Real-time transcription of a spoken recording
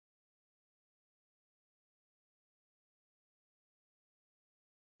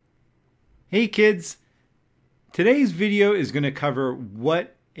Hey kids, today's video is going to cover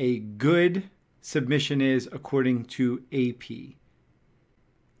what a good submission is according to AP.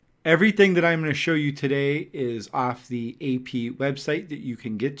 Everything that I'm going to show you today is off the AP website that you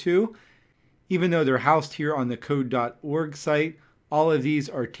can get to. Even though they're housed here on the code.org site, all of these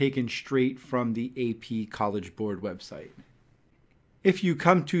are taken straight from the AP College Board website. If you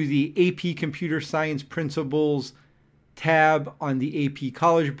come to the AP Computer Science Principles tab on the AP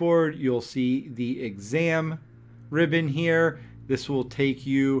College Board, you'll see the exam ribbon here. This will take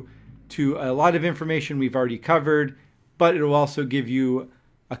you to a lot of information we've already covered, but it will also give you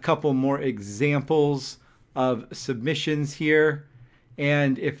a couple more examples of submissions here.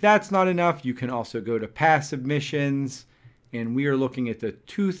 And if that's not enough, you can also go to past submissions, and we are looking at the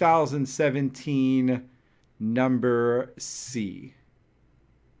 2017 number C.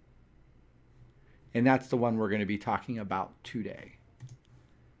 And that's the one we're going to be talking about today.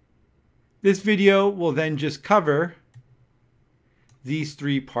 This video will then just cover these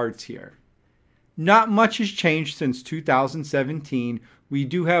three parts here. Not much has changed since 2017. We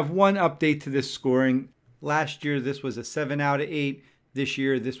do have one update to this scoring. Last year this was a 7 out of 8. This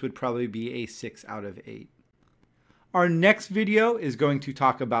year this would probably be a 6 out of 8. Our next video is going to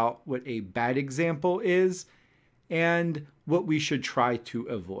talk about what a bad example is and what we should try to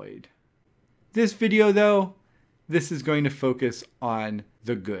avoid. This video though, this is going to focus on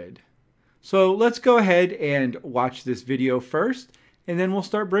the good. So let's go ahead and watch this video first, and then we'll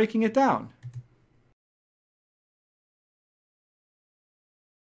start breaking it down.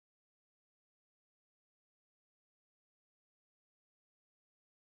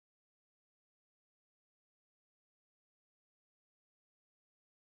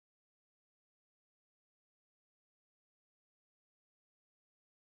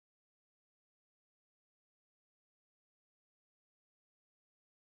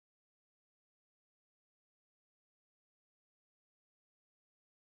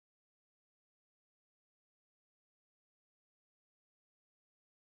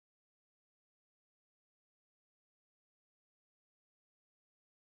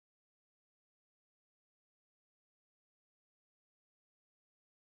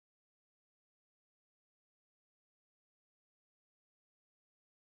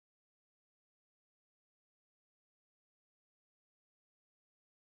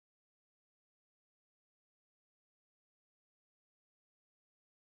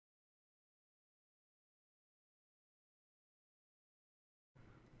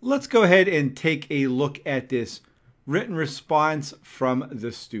 Let's go ahead and take a look at this written response from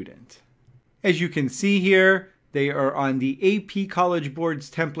the student. As you can see here, they are on the AP College Board's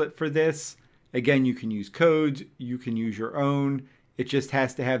template for this. Again, you can use codes, you can use your own. It just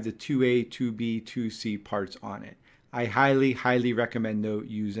has to have the 2A, 2B, 2C parts on it. I highly recommend though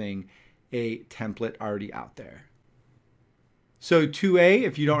using a template already out there. So 2A,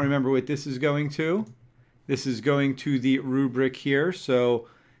 if you don't remember what this is going to, this is going to the rubric here. So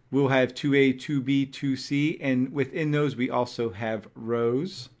we'll have 2A, 2B, 2C, and within those we also have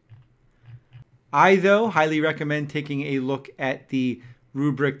rows. I, though, highly recommend taking a look at the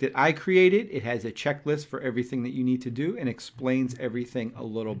rubric that I created. It has a checklist for everything that you need to do and explains everything a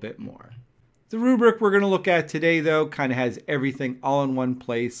little bit more. The rubric we're going to look at today, though, kind of has everything all in one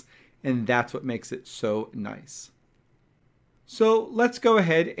place, and that's what makes it so nice. So let's go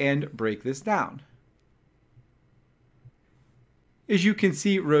ahead and break this down. As you can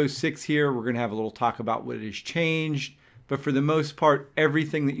see, row 6 here, we're going to have a little talk about what has changed. But for the most part,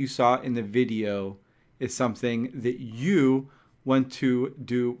 everything that you saw in the video is something that you want to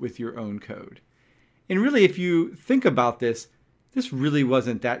do with your own code. And really, if you think about this, this really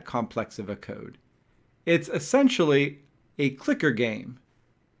wasn't that complex of a code. It's essentially a clicker game.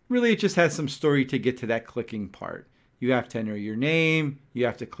 Really, it just has some story to get to that clicking part. You have to enter your name, you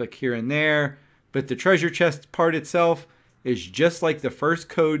have to click here and there, but the treasure chest part itself is just like the first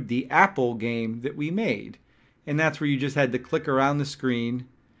code, the Apple game that we made. And that's where you just had to click around the screen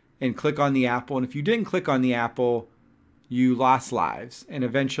and click on the apple. And if you didn't click on the apple, you lost lives. And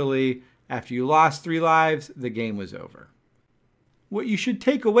eventually, after you lost 3 lives, the game was over. What you should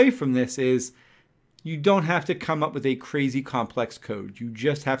take away from this is you don't have to come up with a crazy complex code. You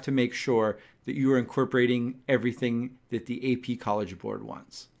just have to make sure that you are incorporating everything that the AP College Board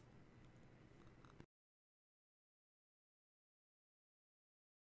wants.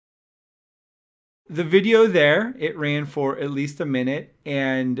 The video there, it ran for at least a minute,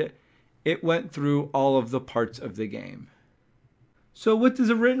 and it went through all of the parts of the game. So what does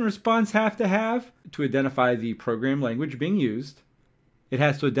a written response have to have? To identify the program language being used. It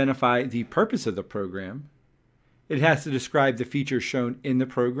has to identify the purpose of the program. It has to describe the features shown in the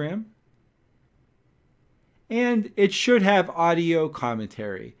program. And it should have audio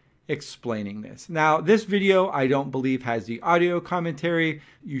commentary explaining this. Now, this video I don't believe has the audio commentary.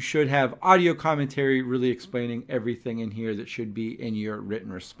 You should have audio commentary really explaining everything in here that should be in your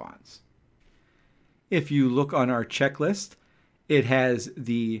written response. If you look on our checklist, it has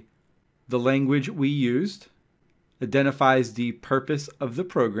the language we used, identifies the purpose of the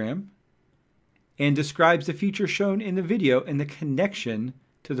program, and describes the feature shown in the video and the connection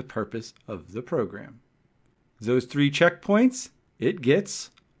to the purpose of the program. Those 3 checkpoints, it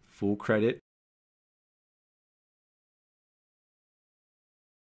gets full credit.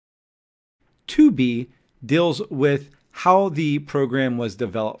 (2B) deals with how the program was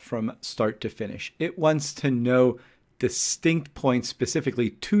developed from start to finish. It wants to know distinct points, specifically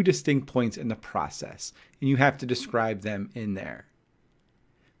 2 distinct points in the process, and you have to describe them in there.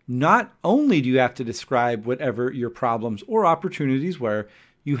 Not only do you have to describe whatever your problems or opportunities were,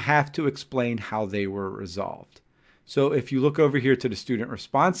 you have to explain how they were resolved. So if you look over here to the student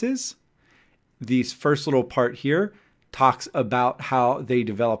responses, this first little part here talks about how they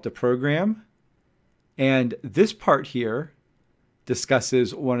developed a program. And this part here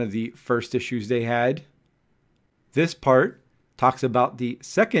discusses one of the first issues they had. This part talks about the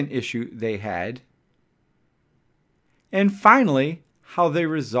second issue they had. And finally, how they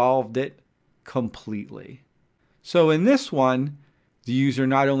resolved it completely. So in this one, the user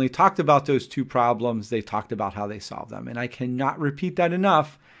not only talked about those 2 problems, they talked about how they solved them. And I cannot repeat that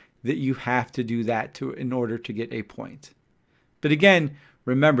enough, that you have to do that in order to get a point. But again,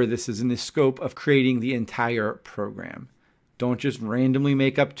 remember, this is in the scope of creating the entire program. Don't just randomly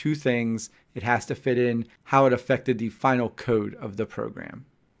make up 2 things. It has to fit in how it affected the final code of the program.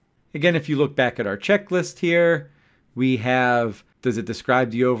 Again, if you look back at our checklist here, we have, does it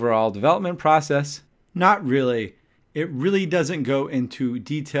describe the overall development process? Not really. It really doesn't go into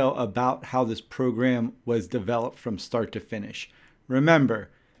detail about how this program was developed from start to finish. Remember,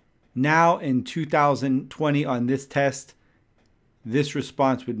 now in 2020 on this test, this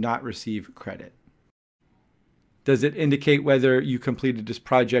response would not receive credit. Does it indicate whether you completed this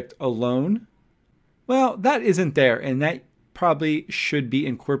project alone? Well, that isn't there, and that probably should be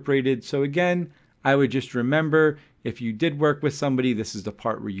incorporated. So again, I would just remember, if you did work with somebody, this is the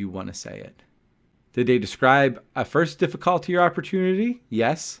part where you want to say it. Did they describe a first difficulty or opportunity?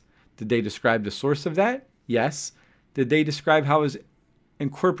 Yes. Did they describe the source of that? Yes. Did they describe how it was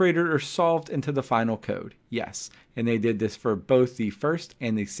incorporated or solved into the final code? Yes. And they did this for both the first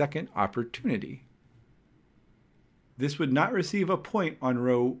and the second opportunity. This would not receive a point on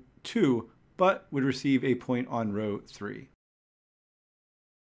row 2, but would receive a point on row 3.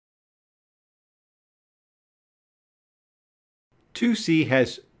 (2C)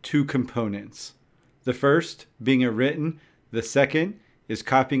 has 2 components. The first being a written, the second is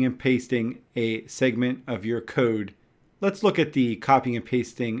copying and pasting a segment of your code. Let's look at the copying and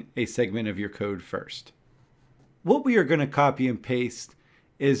pasting a segment of your code first. What we are going to copy and paste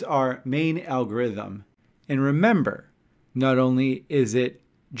is our main algorithm. And remember, not only is it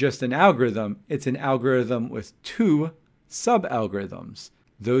just an algorithm, it's an algorithm with 2 sub-algorithms.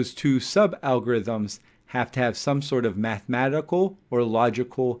 Those 2 sub-algorithms have to have some sort of mathematical or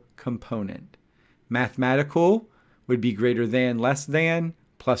logical component. Mathematical would be greater than, less than,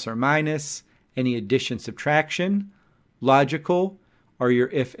 plus or minus, any addition, subtraction. Logical are your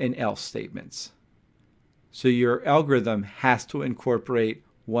if and else statements. So your algorithm has to incorporate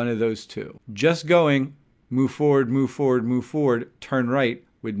one of those 2. Just going move forward, move forward, move forward, turn right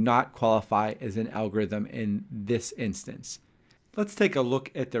would not qualify as an algorithm in this instance. Let's take a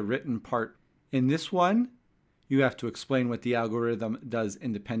look at the written part. In this one, you have to explain what the algorithm does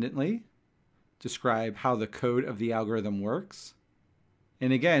independently, describe how the code of the algorithm works,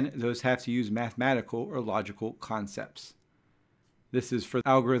 and again, those have to use mathematical or logical concepts. This is for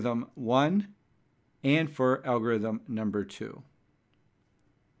algorithm 1 and for algorithm number 2.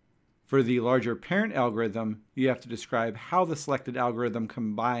 For the larger parent algorithm, you have to describe how the selected algorithm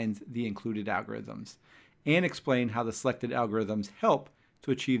combines the included algorithms and explain how the selected algorithms help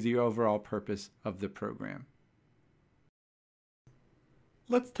to achieve the overall purpose of the program.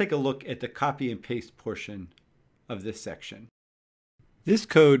 Let's take a look at the copy and paste portion of this section. This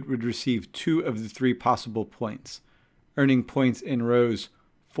code would receive 2 of the 3 possible points, earning points in rows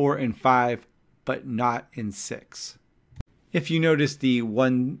 4 and 5, but not in 6. If you notice the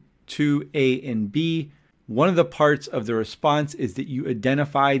 1, 2, A, and B, one of the parts of the response is that you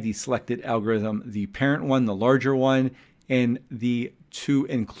identify the selected algorithm, the parent one, the larger one, and the 2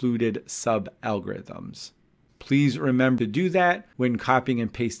 included sub-algorithms. Please remember to do that when copying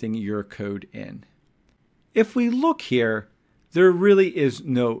and pasting your code in. If we look here, there really is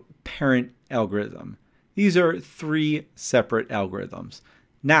no parent algorithm. These are 3 separate algorithms.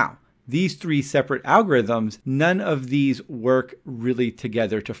 Now, these 3 separate algorithms, none of these work really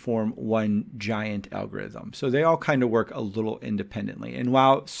together to form one giant algorithm. So they all kind of work a little independently. And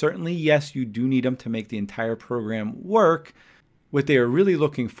while certainly, yes, you do need them to make the entire program work, what they are really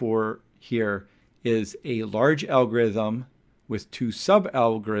looking for here is a large algorithm with 2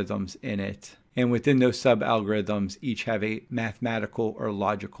 sub-algorithms in it. And within those sub-algorithms, each have a mathematical or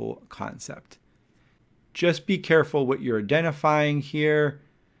logical concept. Just be careful what you're identifying here.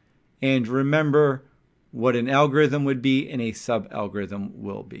 And remember what an algorithm would be and a sub-algorithm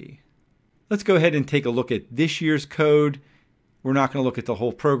will be. Let's go ahead and take a look at this year's code. We're not going to look at the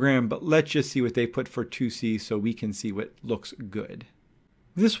whole program, but let's just see what they put for 2C so we can see what looks good.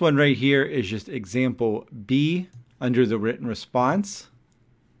 This one right here is just example B under the written response.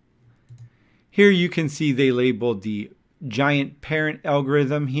 Here you can see they labeled the giant parent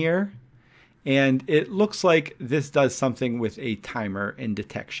algorithm here. And it looks like this does something with a timer and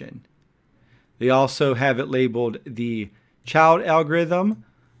detection. They also have it labeled the child algorithm.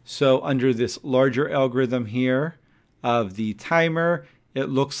 So under this larger algorithm here of the timer, it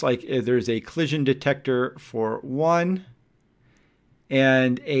looks like there's a collision detector for one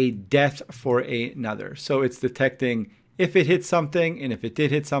and a death for another. So it's detecting if it hits something, and if it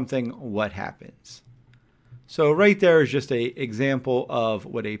did hit something, what happens. So right there is just an example of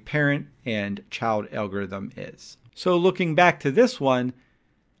what a parent and child algorithm is. So looking back to this one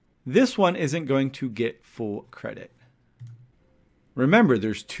isn't going to get full credit. Remember,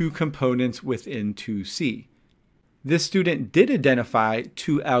 there's 2 components within 2C. This student did identify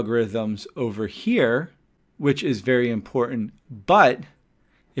 2 algorithms over here, which is very important. But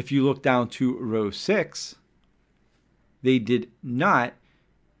if you look down to row 6, they did not,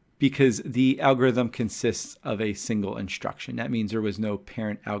 because the algorithm consists of a single instruction. That means there was no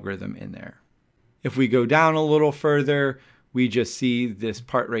parent algorithm in there. If we go down a little further, we just see this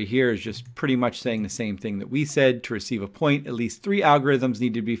part right here is just pretty much saying the same thing that we said. To receive a point, at least 3 algorithms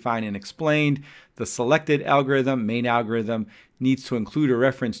need to be defined and explained. The selected algorithm, main algorithm, needs to include a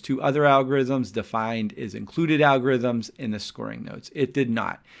reference to other algorithms defined as included algorithms in the scoring notes. It did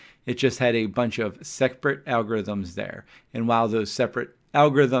not. It just had a bunch of separate algorithms there. And while those separate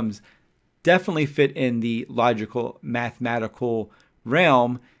algorithms definitely fit in the logical mathematical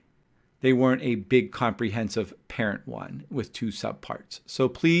realm, they weren't a big comprehensive parent one with 2 subparts. So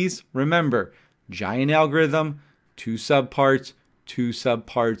please remember, giant algorithm, 2 subparts, 2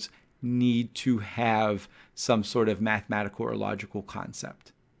 subparts need to have some sort of mathematical or logical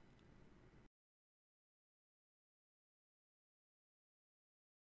concept.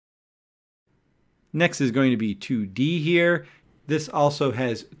 Next is going to be 2D here. This also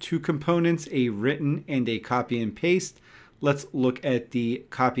has 2 components, a written and a copy and paste. Let's look at the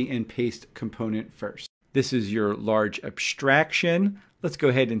copy and paste component first. This is your large abstraction. Let's go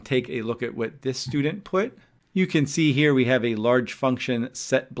ahead and take a look at what this student put. You can see here we have a large function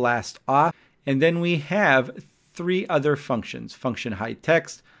set blast off, and then we have 3 other functions: function hide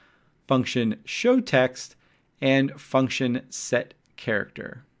text, function show text, and function set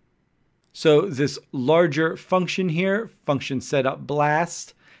character. So this larger function here, function setup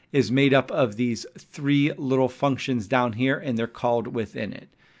blast, is made up of these 3 little functions down here, and they're called within it.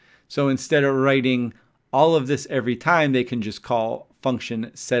 So instead of writing all of this every time, they can just call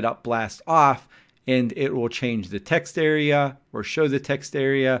function setup blast off, and it will change the text area or show the text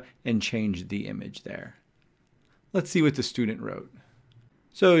area and change the image there. Let's see what the student wrote.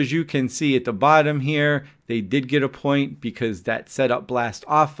 So as you can see at the bottom here, they did get a point because that setup blast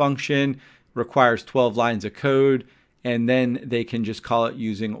off function requires 12 lines of code, and then they can just call it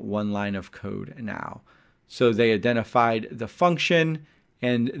using 1 line of code now. So they identified the function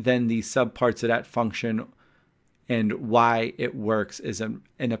and then the subparts of that function and why it works is an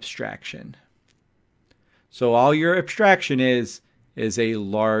abstraction. So all your abstraction is a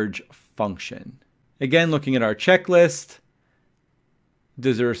large function. Again, looking at our checklist,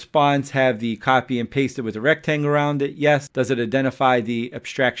 does the response have the copy and pasted with a rectangle around it? Yes. Does it identify the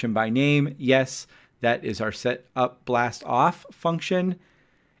abstraction by name? Yes. That is our set up blast off function.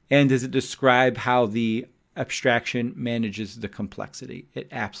 And does it describe how the abstraction manages the complexity? It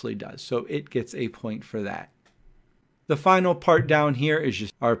absolutely does. So it gets a point for that. The final part down here is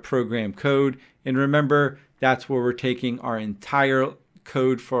just our program code. And remember, that's where we're taking our entire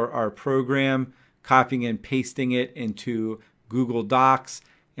code for our program, copying and pasting it into Google Docs,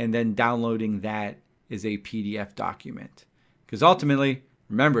 and then downloading that as a PDF document. Because ultimately,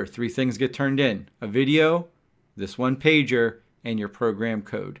 remember, 3 things get turned in: a video, this 1 pager, and your program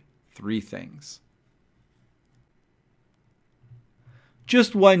code. 3 things.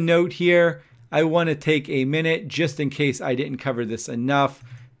 Just one note here. I want to take a minute just in case I didn't cover this enough.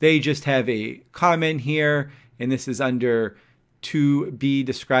 They just have a comment here, and this is under 2B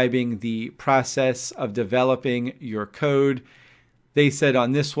describing the process of developing your code. They said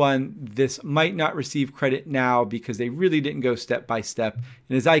on this one, this might not receive credit now because they really didn't go step by step.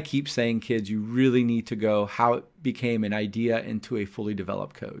 And as I keep saying, kids, you really need to go how it became an idea into a fully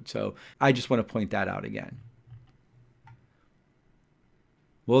developed code. So I just want to point that out again.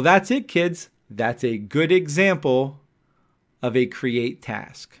 Well, that's it, kids. That's a good example of a create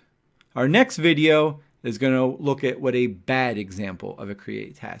task. Our next video is going to look at what a bad example of a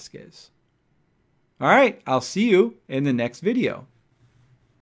create task is. All right, I'll see you in the next video.